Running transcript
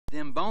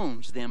Them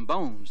bones,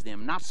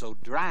 them not so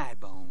dry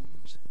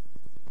bones.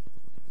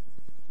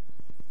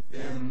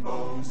 Them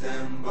bones,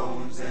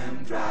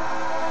 them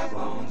dry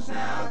bones,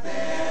 now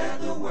they're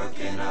the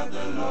working of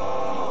the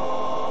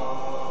Lord.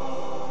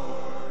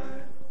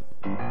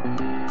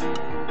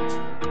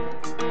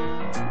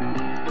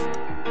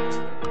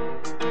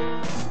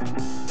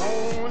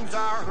 Bones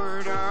are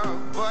heard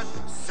of, but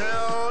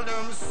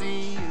seldom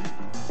seen,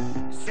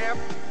 except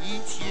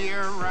each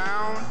year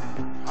round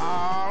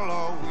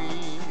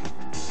Halloween.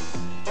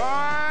 But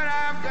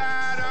I've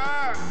got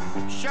a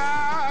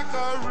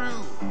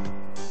shockaroo.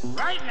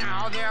 Right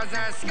now there's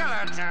a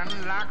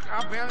skeleton locked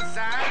up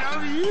inside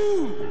of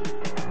you.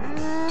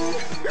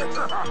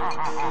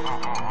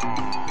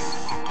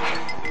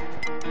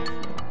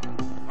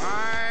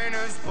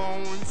 Finest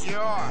bones,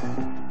 you're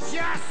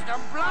just a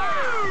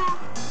blob.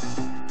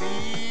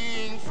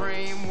 Being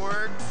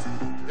frameworks,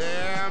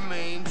 their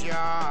main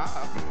job.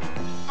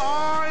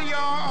 All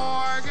your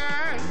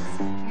organs,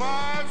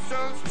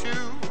 muscles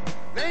too,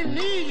 they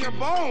need your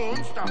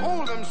bones to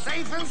hold them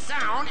safe and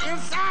sound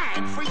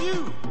inside for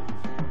you.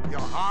 Your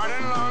heart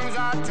and lungs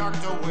are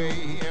tucked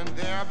away, and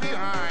they're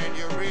behind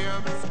your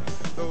ribs.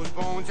 Those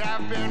bones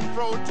have been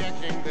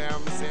protecting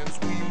them since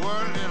we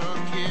were little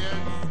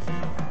kids.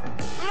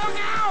 Look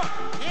out!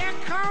 Here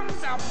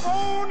comes a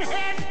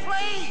bonehead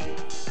plane.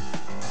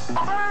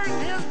 Burn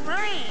his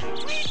brain.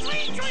 Tweet,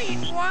 tweet,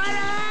 tweet. What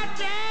a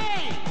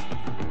day!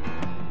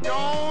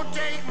 Don't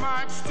take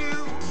much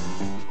to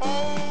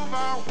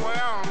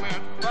overwhelm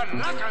it, but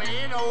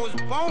luckily those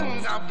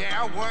bones up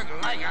there work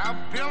like a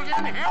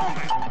built-in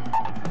helmet.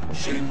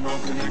 Shin bone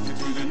connected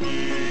to the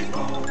knee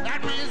bone.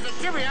 That means the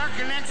tibia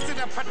connects to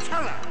the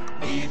patella.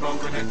 Knee bone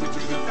connected to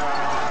the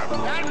thigh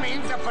bone. That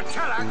means the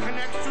patella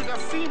connects to the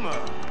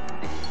femur.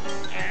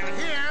 And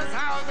here's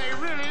how they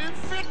really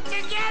fit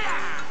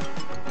together.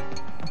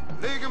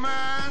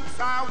 Ligaments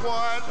are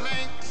what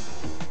link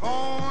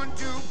bone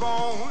to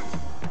bone.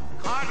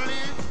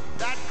 Cartilage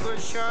that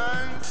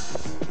cushions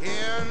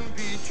in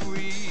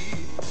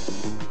between.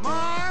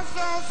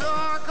 Muscles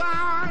are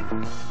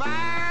gone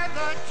by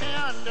the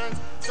tendons.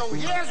 So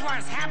here's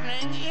what's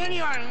happening in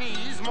your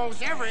knees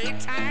most every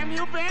time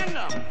you bend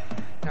them.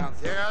 Now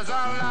there's a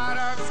lot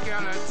of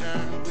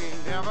skeleton we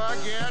never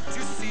get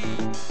to see,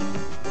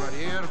 but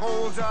it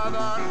holds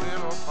other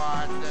little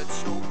parts that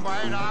show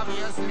quite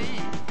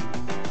obviously.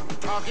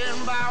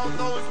 Talking about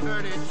those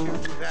 32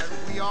 that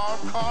we all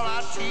call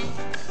our teeth.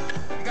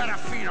 You gotta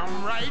feed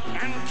them right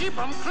and keep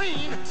them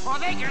clean, or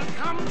they can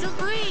come to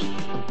grief.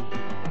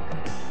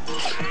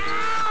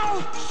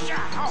 Ouch!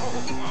 Oh,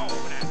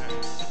 that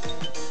hurts.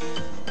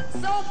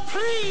 So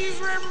please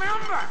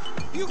remember,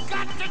 you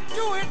got to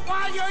do it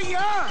while you're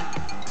young.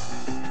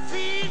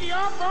 Feed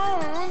your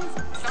bones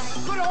some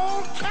good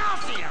old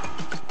calcium.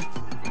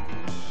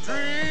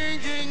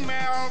 Drinking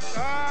milk,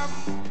 a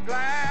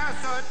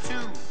glass or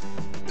two,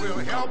 will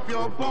help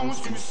your bones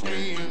to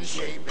stay in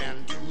shape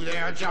and do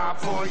their job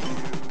for you.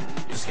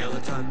 Your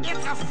skeleton.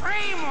 It's a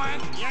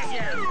framework,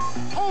 yes,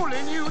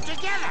 holding you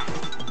together.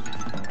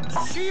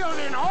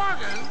 Shielding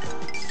organs